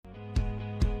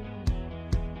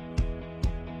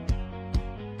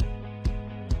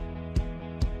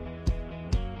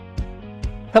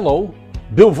Hello,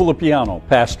 Bill Villapiano,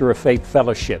 pastor of Faith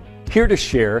Fellowship, here to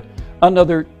share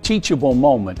another teachable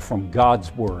moment from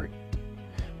God's Word.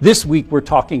 This week we're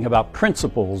talking about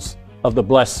principles of the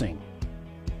blessing.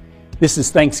 This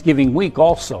is Thanksgiving week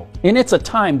also, and it's a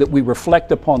time that we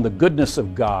reflect upon the goodness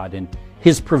of God and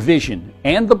His provision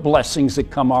and the blessings that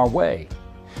come our way.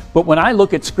 But when I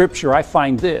look at Scripture, I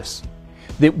find this,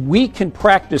 that we can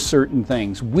practice certain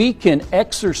things. We can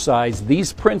exercise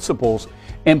these principles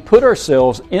and put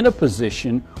ourselves in a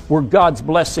position where God's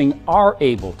blessing are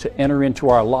able to enter into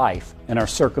our life and our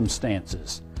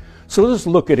circumstances. So let's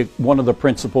look at one of the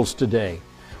principles today.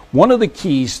 One of the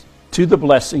keys to the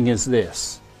blessing is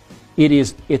this.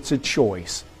 It's a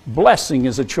choice. Blessing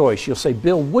is a choice. You'll say,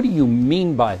 Bill, what do you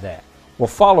mean by that? Well,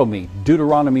 follow me.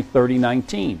 Deuteronomy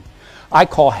 30:19. I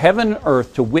call heaven and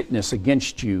earth to witness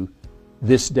against you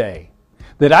this day,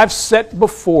 that I've set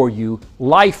before you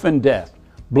life and death,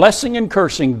 blessing and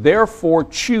cursing, therefore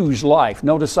choose life.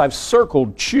 Notice I've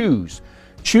circled choose.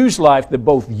 Choose life that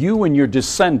both you and your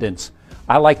descendants,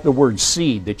 I like the word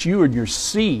seed, that you and your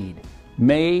seed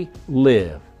may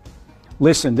live.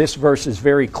 Listen, this verse is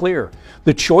very clear.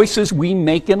 The choices we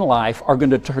make in life are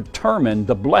going to determine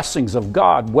the blessings of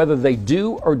God, whether they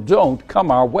do or don't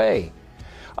come our way.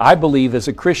 I believe as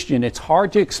a Christian, it's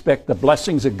hard to expect the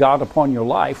blessings of God upon your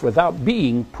life without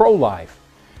being pro-life.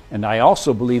 And I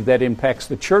also believe that impacts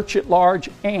the church at large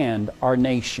and our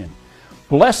nation.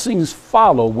 Blessings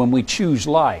follow when we choose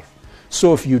life.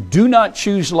 So if you do not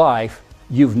choose life,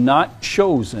 you've not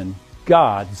chosen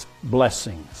God's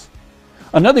blessings.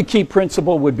 Another key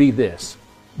principle would be this.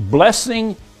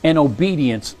 Blessing and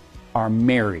obedience are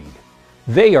married.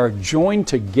 They are joined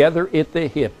together at the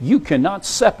hip. You cannot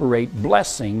separate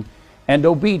blessing and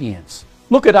obedience.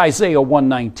 Look at Isaiah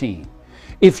 1:19.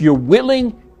 If you're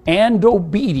willing and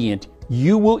obedient,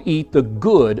 you will eat the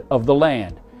good of the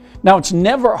land. Now, it's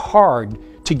never hard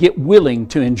to get willing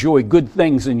to enjoy good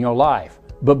things in your life,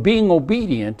 but being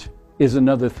obedient is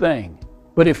another thing.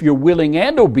 But if you're willing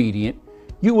and obedient,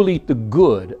 you will eat the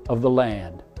good of the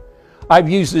land. I've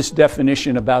used this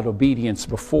definition about obedience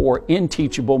before in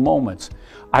teachable moments.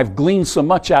 I've gleaned so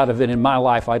much out of it in my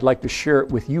life, I'd like to share it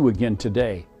with you again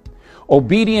today.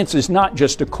 Obedience is not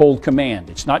just a cold command.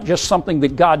 It's not just something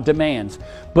that God demands,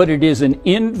 but it is an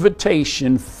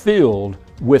invitation filled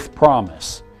with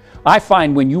promise. I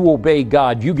find when you obey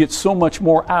God, you get so much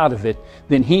more out of it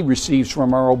than He receives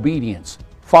from our obedience.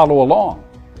 Follow along.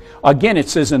 Again, it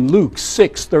says in Luke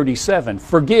 6:37,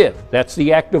 forgive. That's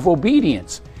the act of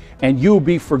obedience, and you'll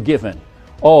be forgiven.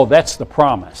 Oh, that's the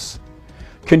promise.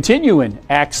 Continue in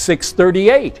Acts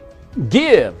 6:38.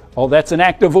 Give. Oh, that's an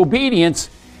act of obedience,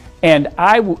 and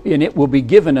it will be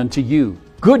given unto you.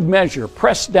 Good measure,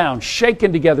 pressed down,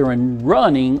 shaken together, and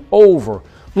running over.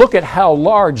 Look at how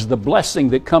large the blessing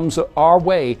that comes our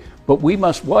way, but we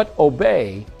must what?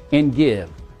 Obey and give.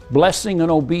 Blessing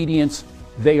and obedience,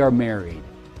 they are married.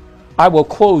 I will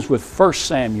close with 1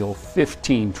 Samuel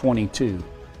 15:22.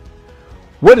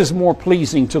 What is more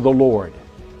pleasing to the Lord?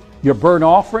 Your burnt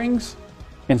offerings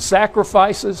and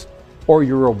sacrifices, or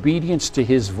your obedience to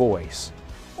His voice?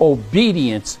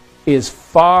 Obedience is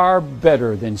far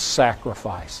better than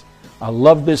sacrifice. I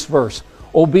love this verse.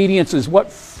 Obedience is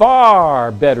what?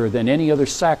 Far better than any other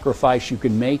sacrifice you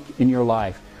can make in your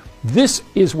life. This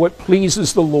is what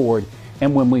pleases the Lord,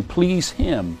 and when we please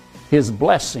Him, His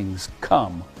blessings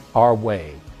come our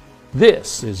way.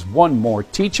 This is one more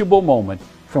teachable moment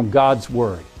from God's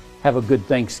Word. Have a good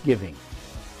Thanksgiving.